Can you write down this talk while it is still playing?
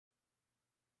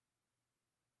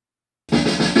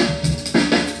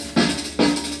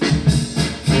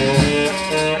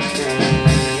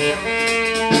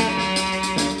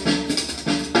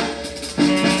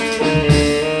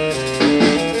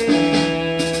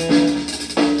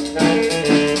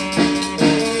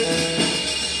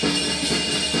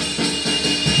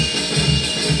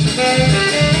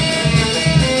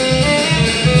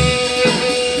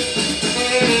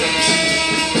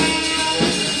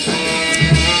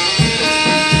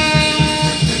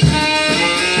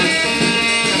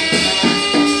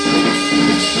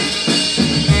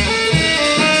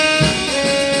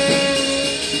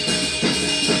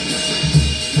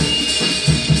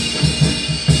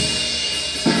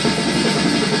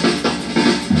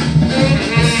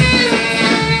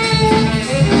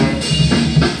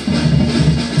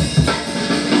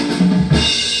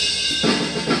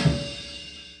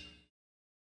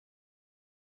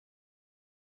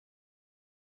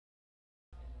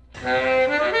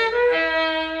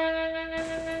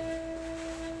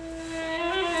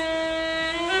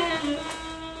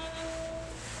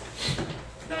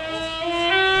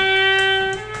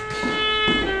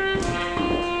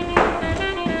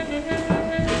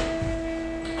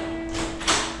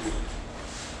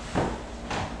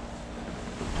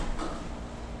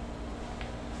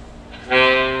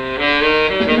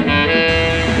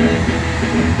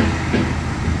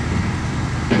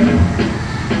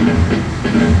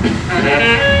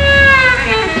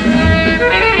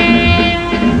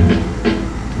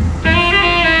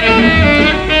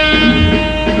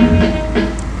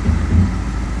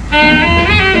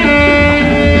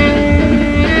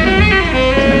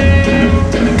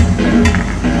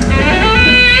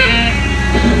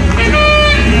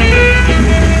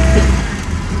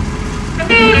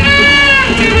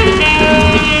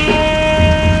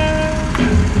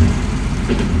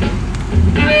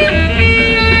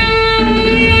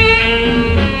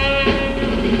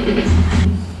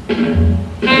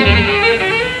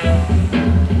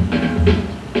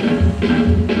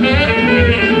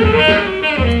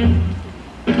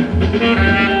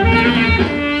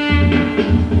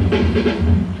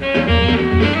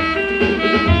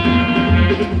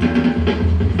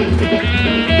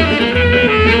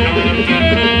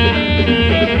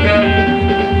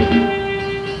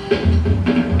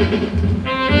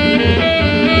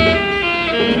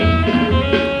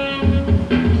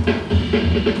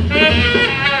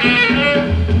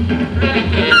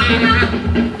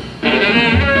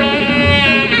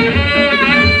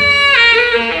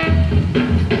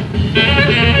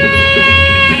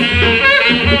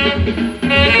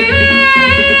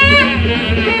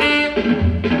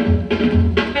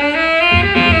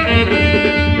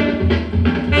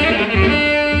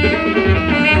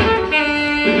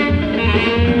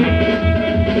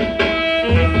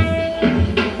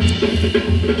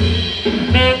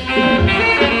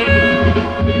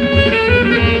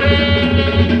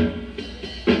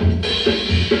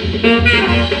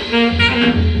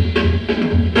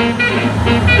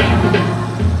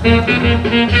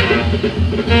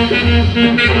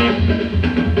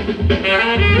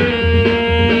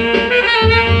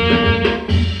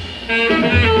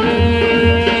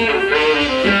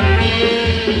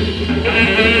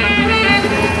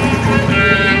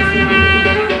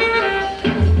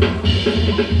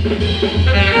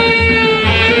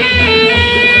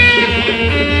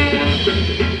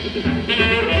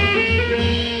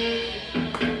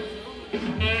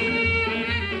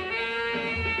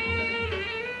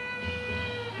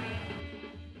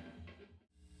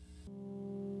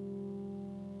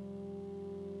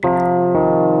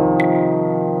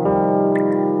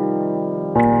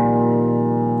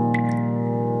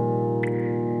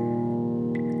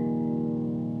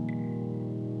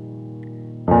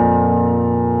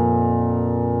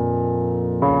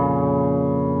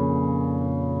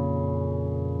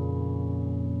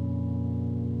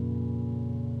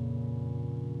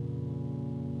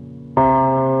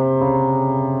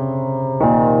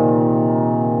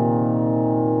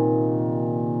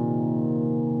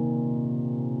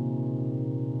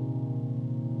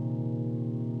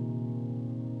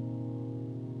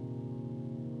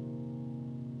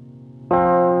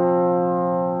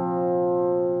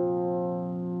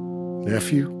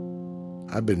Nephew,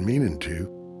 I've been meaning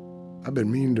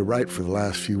to write for the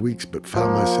last few weeks, but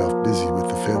found myself busy with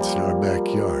the fence in our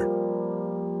backyard.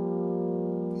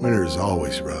 Winter is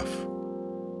always rough.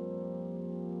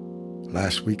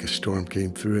 Last week a storm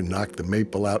came through and knocked the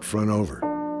maple out front over.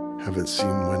 Haven't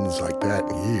seen winds like that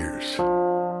in years.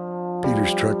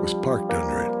 Peter's truck was parked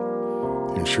under it.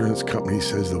 The insurance company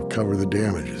says they'll cover the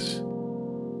damages.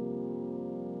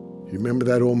 You remember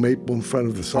that old maple in front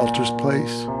of the Salter's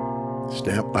place?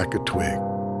 Snapped like a twig.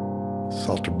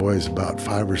 Salter boy is about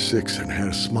 5 or 6 and had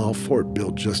a small fort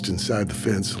built just inside the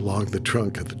fence along the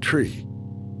trunk of the tree.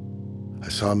 I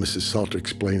saw Mrs. Salter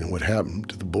explaining what happened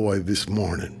to the boy this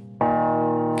morning.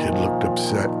 Kid looked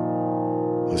upset.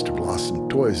 Must have lost some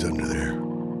toys under there.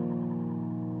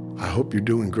 I hope you're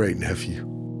doing great, nephew.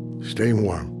 Stay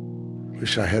warm.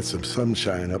 Wish I had some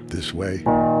sunshine up this way.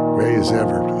 Gray as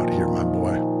ever out here, my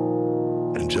boy.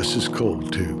 And just as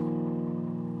cold, too.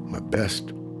 My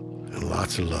best and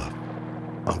lots of love,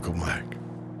 Uncle Mike.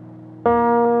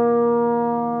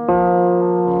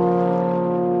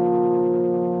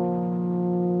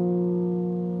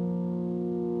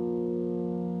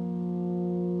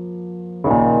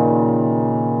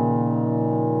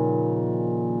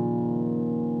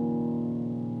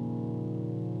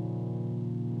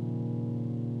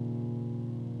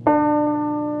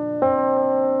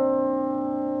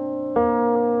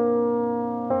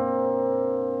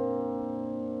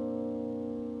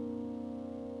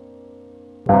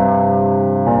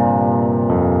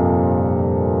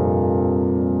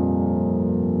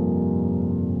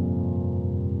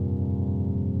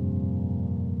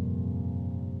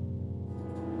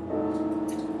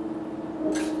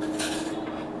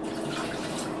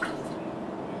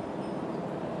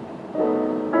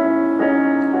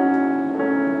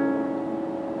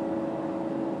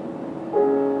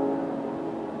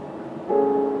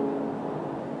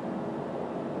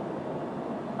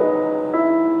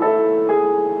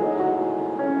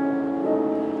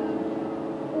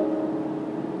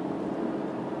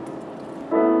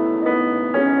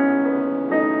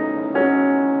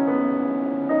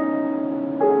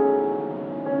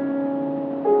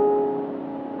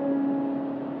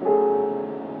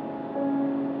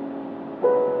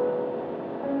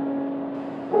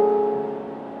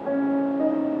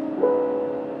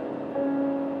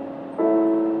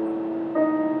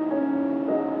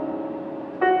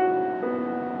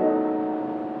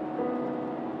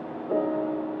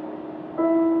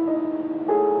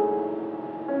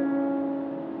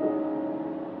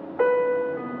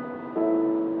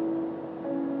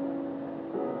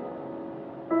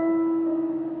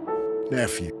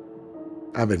 Nephew,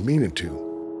 I've been meaning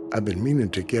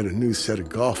to get a new set of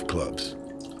golf clubs.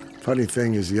 Funny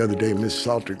thing is, the other day, Miss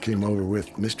Salter came over with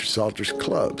Mr. Salter's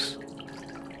clubs.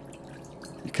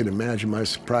 You can imagine my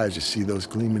surprise to see those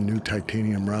gleaming new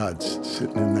titanium rods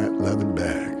sitting in that leather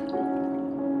bag.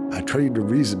 I tried to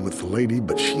reason with the lady,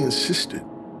 but she insisted.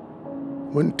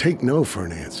 Wouldn't take no for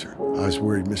an answer. I was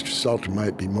worried Mr. Salter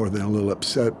might be more than a little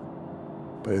upset,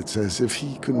 but it's as if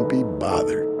he couldn't be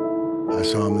bothered. I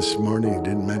saw him this morning, he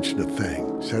didn't mention a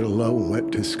thing. Said hello and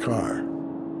went to his car.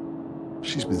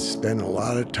 She's been spending a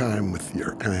lot of time with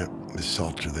your aunt, Miss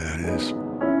Salter, that is.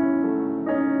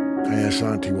 I asked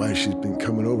Auntie why she's been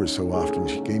coming over so often.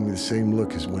 She gave me the same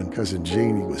look as when Cousin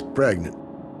Janie was pregnant.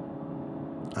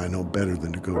 I know better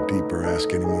than to go deeper or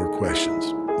ask any more questions.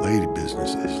 Lady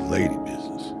business is lady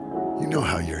business. You know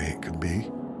how your aunt can be.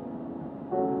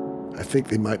 I think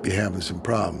they might be having some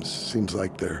problems. Seems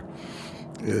like there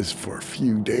is for a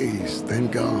few days, then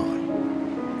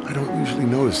gone. I don't usually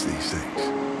notice these things.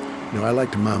 You know, I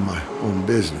like to mind my own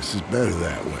business. It's better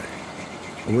that way.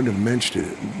 I wouldn't have mentioned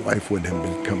it. Wife wouldn't have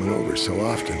been coming over so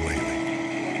often lately.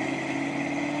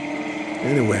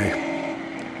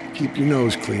 Anyway, keep your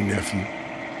nose clean, nephew.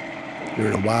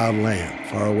 You're in a wild land,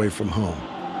 far away from home.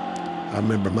 I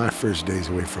remember my first days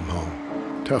away from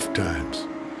home. Tough times.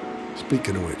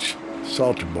 Speaking of which,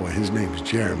 Salter boy, his name's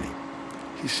Jeremy.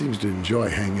 He seems to enjoy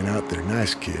hanging out there.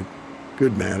 Nice kid.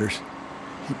 Good manners.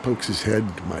 He pokes his head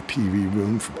into my TV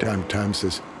room from time to time and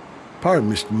says,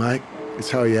 "Pardon, Mr. Mike." It's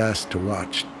how he asked to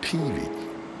watch TV.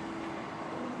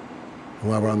 And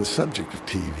while we're on the subject of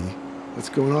TV, what's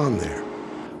going on there?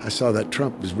 I saw that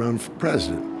Trump was running for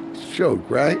president. It's a joke,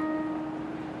 right?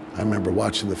 I remember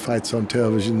watching the fights on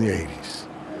television in the 80s.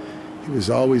 He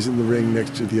was always in the ring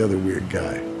next to the other weird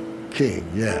guy. King,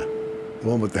 yeah, the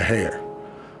one with the hair.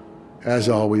 As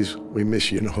always, we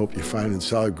miss you and hope you're finding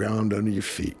solid ground under your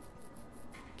feet.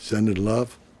 Sending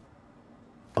love,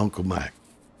 Uncle Mike.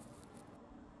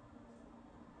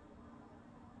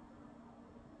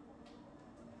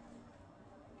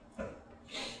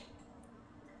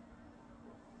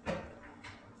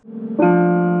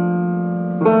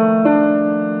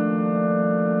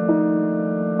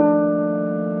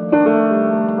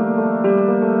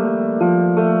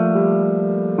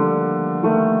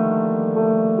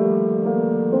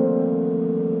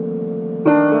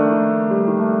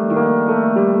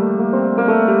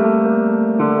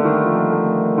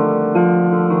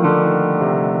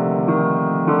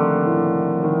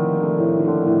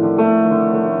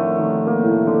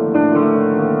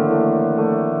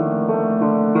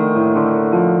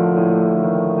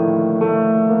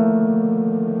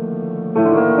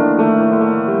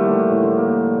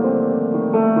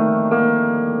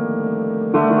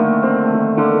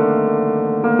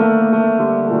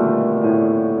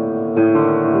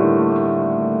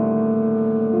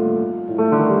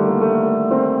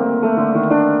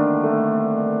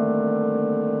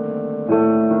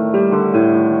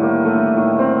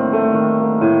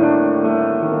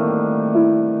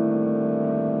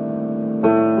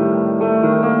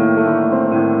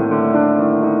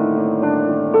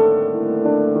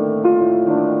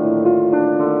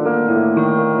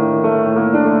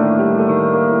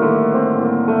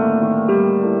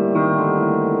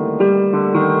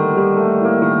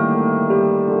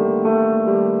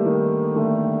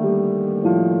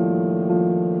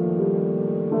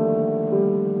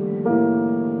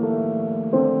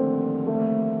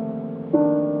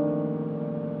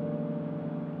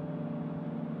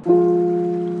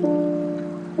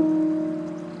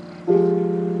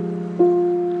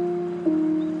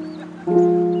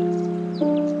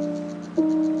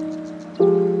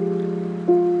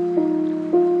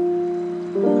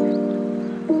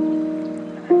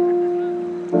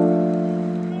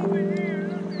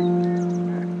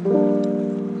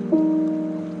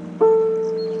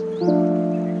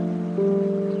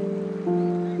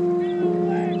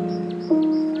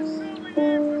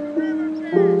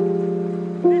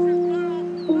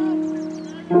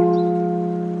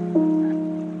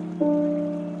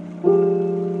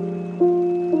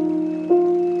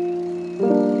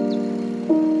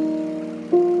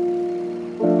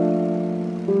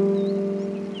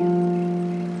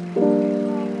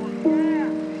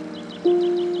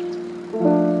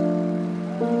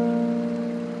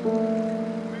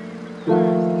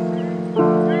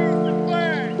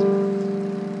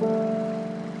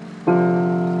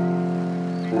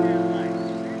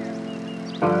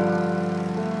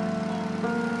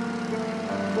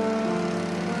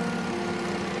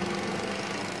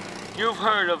 You've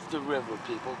heard of the river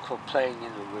people playing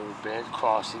in the riverbed,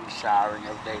 crossing, showering,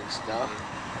 everyday stuff.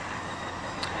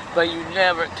 But you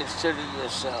never consider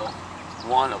yourself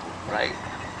one of them, right?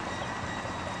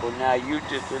 Well, now you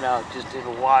just been out just in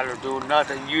the water doing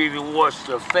nothing. You even washed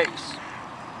your face.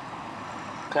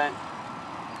 Okay?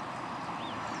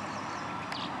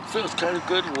 Feels kind of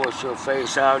good to wash your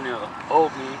face out in the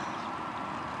open.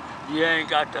 You ain't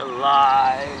got the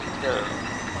lye, the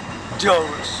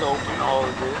Dora soap and all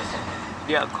of this.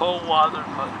 Yeah, cold water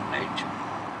and Mother Nature.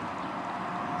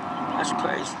 That's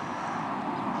crazy.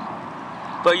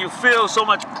 But you feel so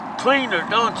much cleaner,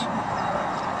 don't you?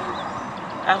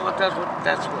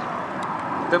 That's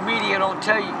what the media don't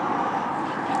tell you.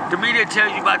 The media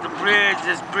tells you about the bridge.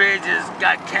 This bridge has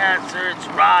got cancer, it's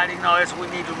rotting, all this, we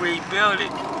need to rebuild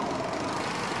it.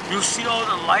 You see all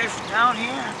the life down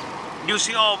here? You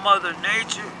see all Mother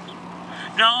Nature?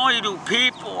 Not only do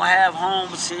people have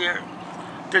homes here,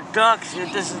 the ducks here,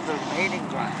 this is the mating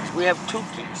grounds. We have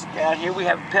toucans down here, we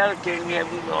have pelicans, we have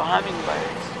these little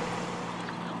hummingbirds.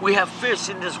 We have fish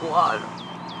in this water,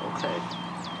 okay?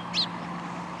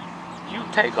 You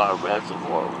take our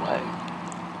reservoir away,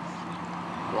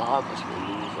 a lot of us will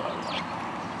lose our life.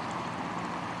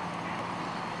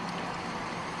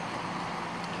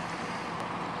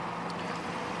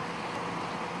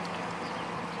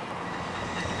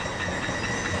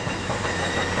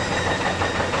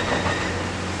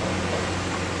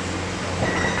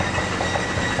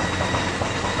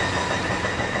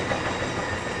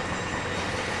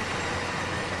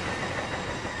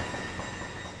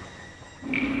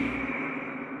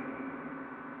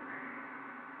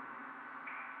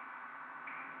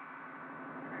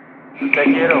 Te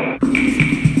quiero.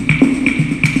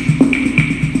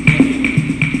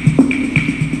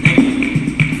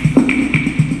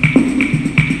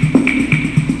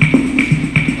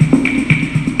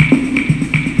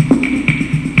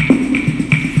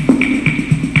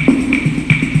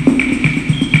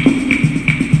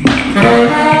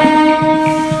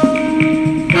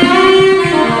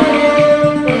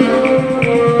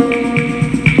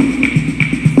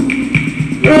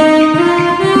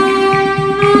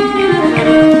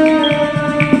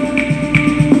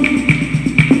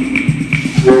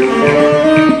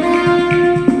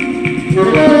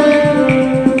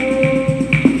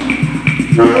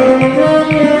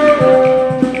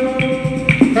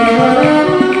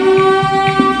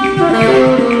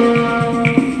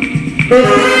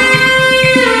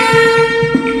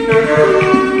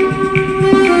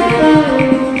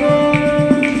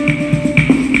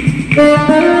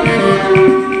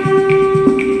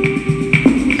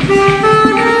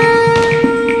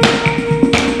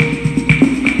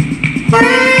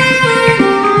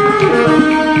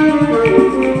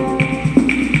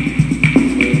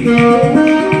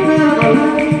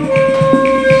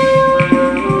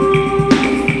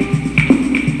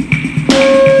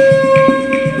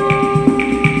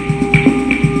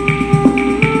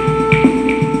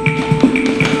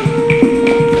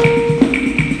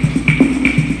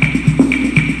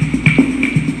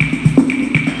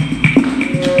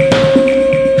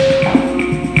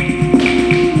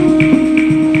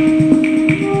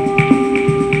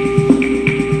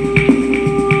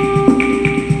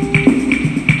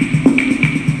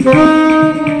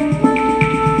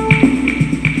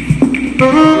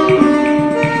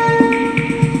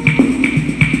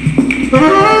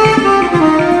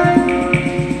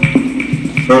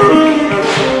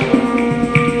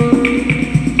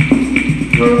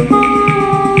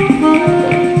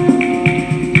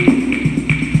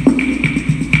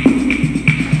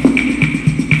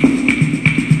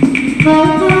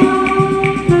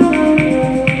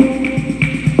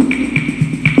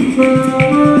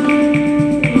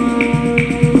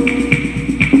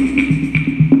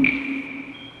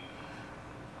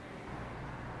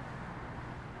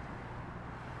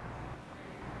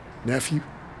 Nephew,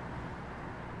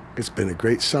 it's been a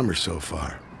great summer so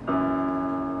far.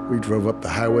 We drove up the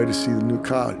highway to see the new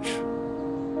college.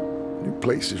 The new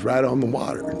place is right on the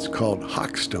water. It's called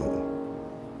Hawkstone.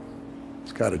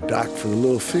 It's got a dock for the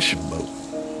little fishing boat.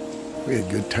 We had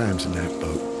good times in that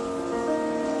boat.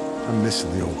 I'm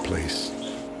missing the old place.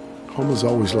 Home was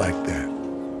always like that.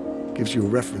 Gives you a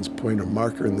reference point or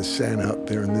marker in the sand out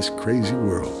there in this crazy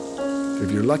world.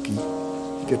 If you're lucky,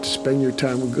 you get to spend your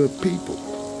time with good people.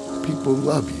 People who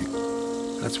love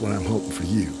you. That's what I'm hoping for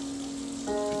you.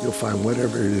 You'll find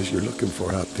whatever it is you're looking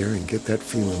for out there and get that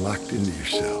feeling locked into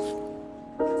yourself.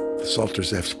 The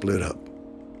Salters have split up.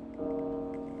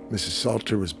 Mrs.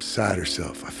 Salter was beside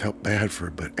herself. I felt bad for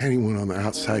her, but anyone on the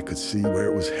outside could see where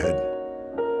it was heading.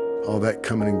 All that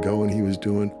coming and going he was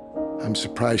doing, I'm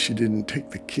surprised she didn't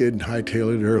take the kid and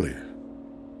hightail it earlier.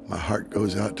 My heart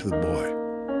goes out to the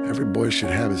boy. Every boy should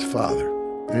have his father.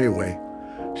 Anyway,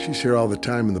 she's here all the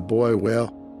time, and the boy,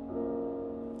 well,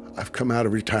 I've come out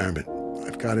of retirement.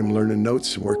 I've got him learning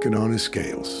notes and working on his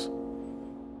scales.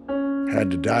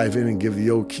 Had to dive in and give the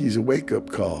old keys a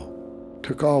wake-up call.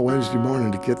 Took all Wednesday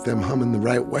morning to get them humming the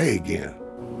right way again.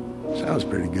 Sounds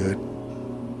pretty good.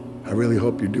 I really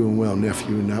hope you're doing well,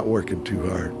 nephew, and not working too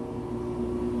hard.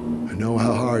 I know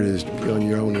how hard it is to be on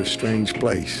your own in a strange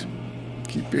place.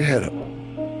 Keep your head up.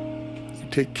 You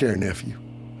take care, nephew.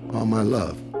 All my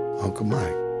love, Uncle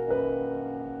Mike.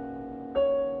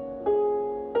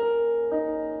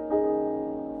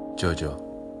舅舅，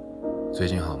最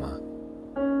近好吗？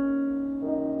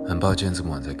很抱歉这么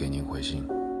晚才给您回信，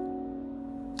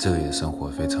这里的生活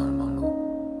非常的忙碌。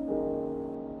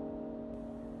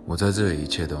我在这里一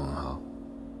切都很好，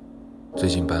最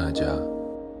近搬了家，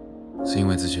是因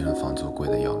为之前的房租贵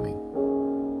得要命。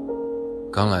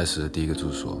刚来时的第一个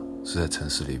住所是在城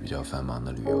市里比较繁忙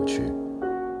的旅游区，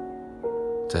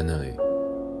在那里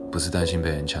不是担心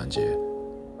被人抢劫，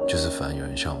就是烦有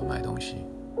人向我卖东西。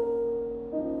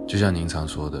就像您常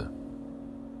说的，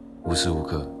无时无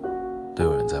刻都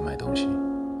有人在卖东西。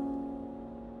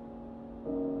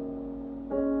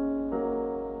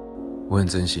我很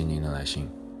珍惜您的来信，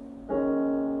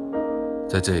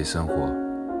在这里生活，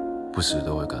不时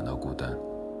都会感到孤单。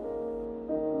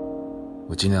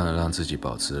我尽量的让自己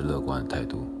保持乐观的态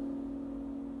度。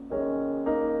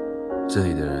这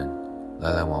里的人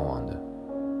来来往往的，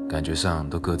感觉上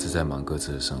都各自在忙各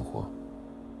自的生活。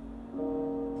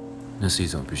那是一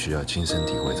种必须要亲身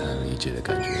体会才能理解的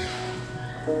感觉。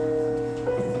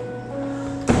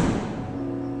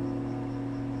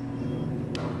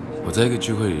我在一个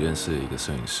聚会里认识了一个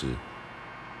摄影师，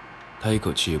他一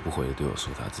口气也不回地对我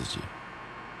说他自己，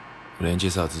我连介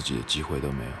绍自己的机会都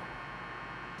没有。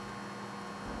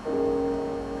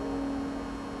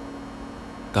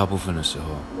大部分的时候，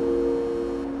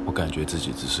我感觉自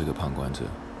己只是个旁观者。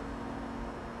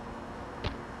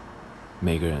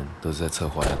每个人都是在策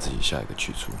划他自己下一个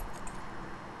去处。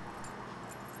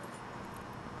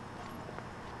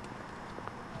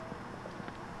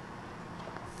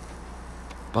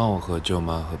帮我和舅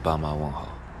妈和爸妈问好，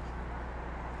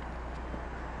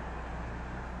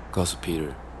告诉 Peter，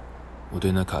 我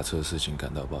对那卡车的事情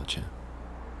感到抱歉。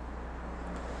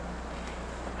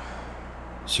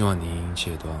希望你一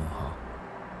切都很好，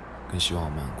更希望我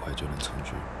们很快就能重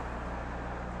聚。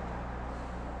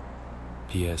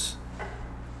P.S.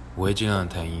 我会尽量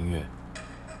弹音乐，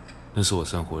那是我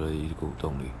生活的一股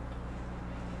动力。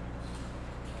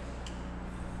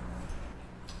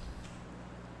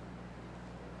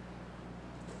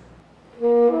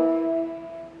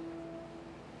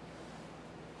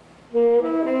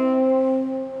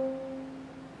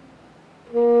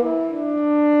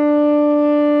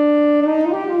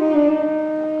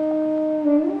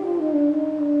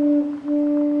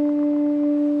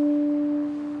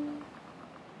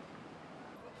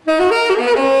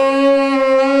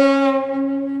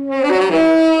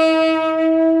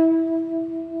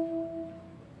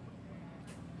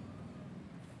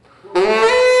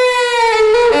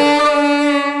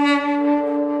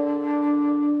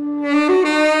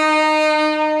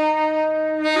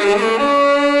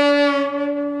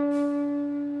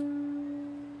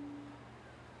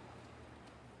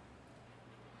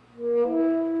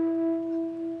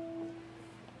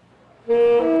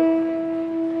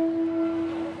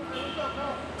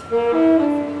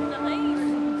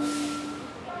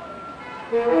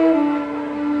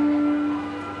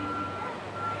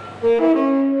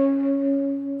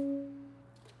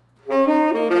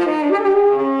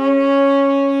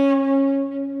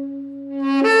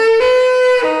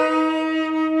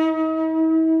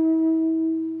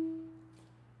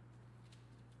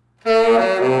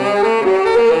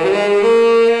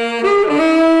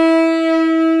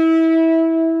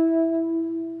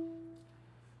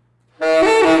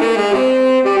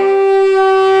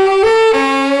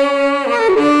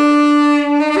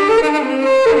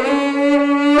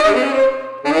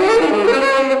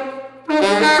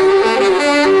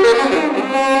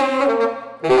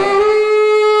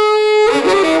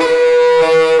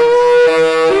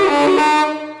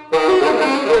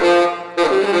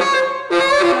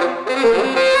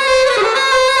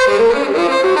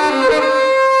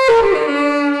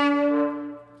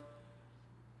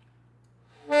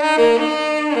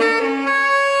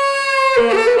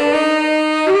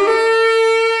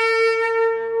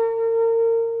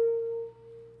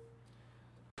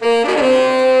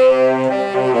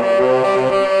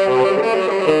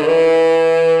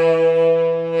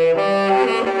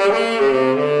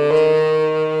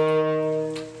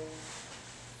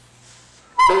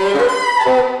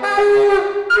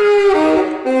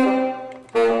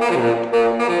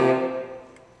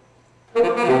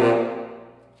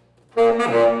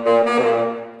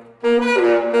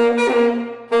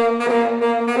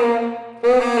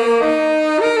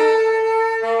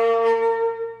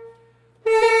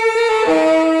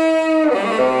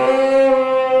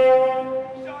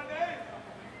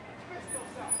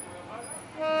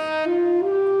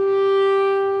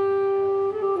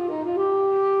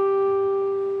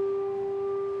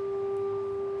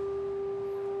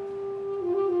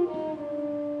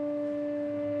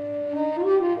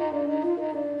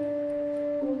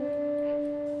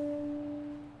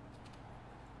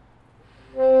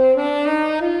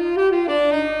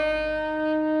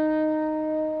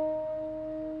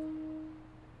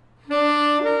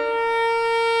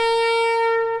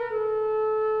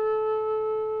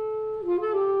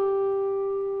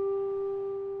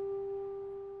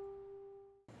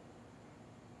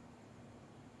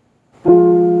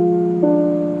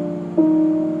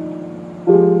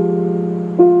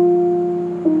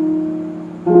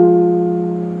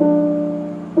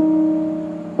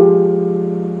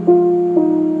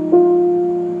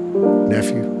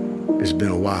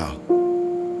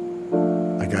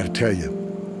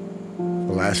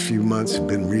months have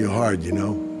been real hard, you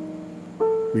know.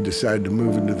 We decided to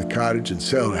move into the cottage and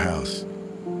sell the house.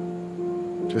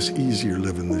 Just easier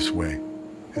living this way.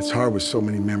 It's hard with so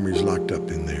many memories locked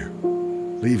up in there.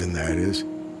 Leaving, that is.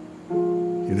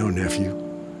 You know, nephew,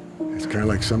 it's kind of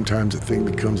like sometimes a thing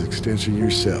becomes an extension of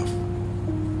yourself.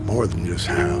 More than just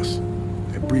a house.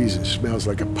 It breathes and smells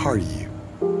like a part of you.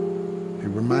 It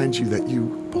reminds you that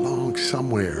you belong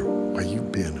somewhere while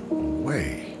you've been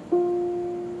away.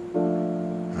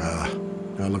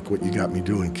 Now look what you got me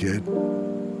doing, kid.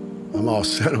 I'm all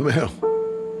sentimental.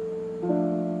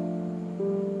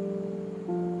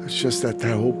 It's just that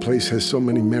whole place has so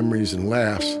many memories and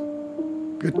laughs.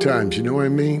 Good times, you know what I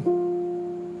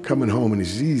mean? Coming home and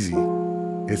it's easy.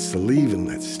 It's the leaving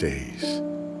that stays.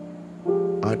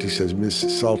 Auntie says Mrs.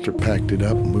 Salter packed it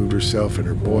up and moved herself and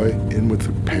her boy in with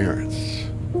her parents.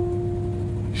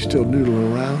 You still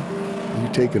noodling around? Or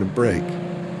you taking a break?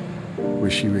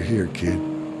 Wish you were here, kid.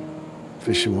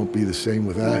 Fishing won't be the same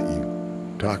without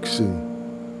you. Talk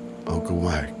soon. Uncle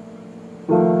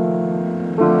Mike.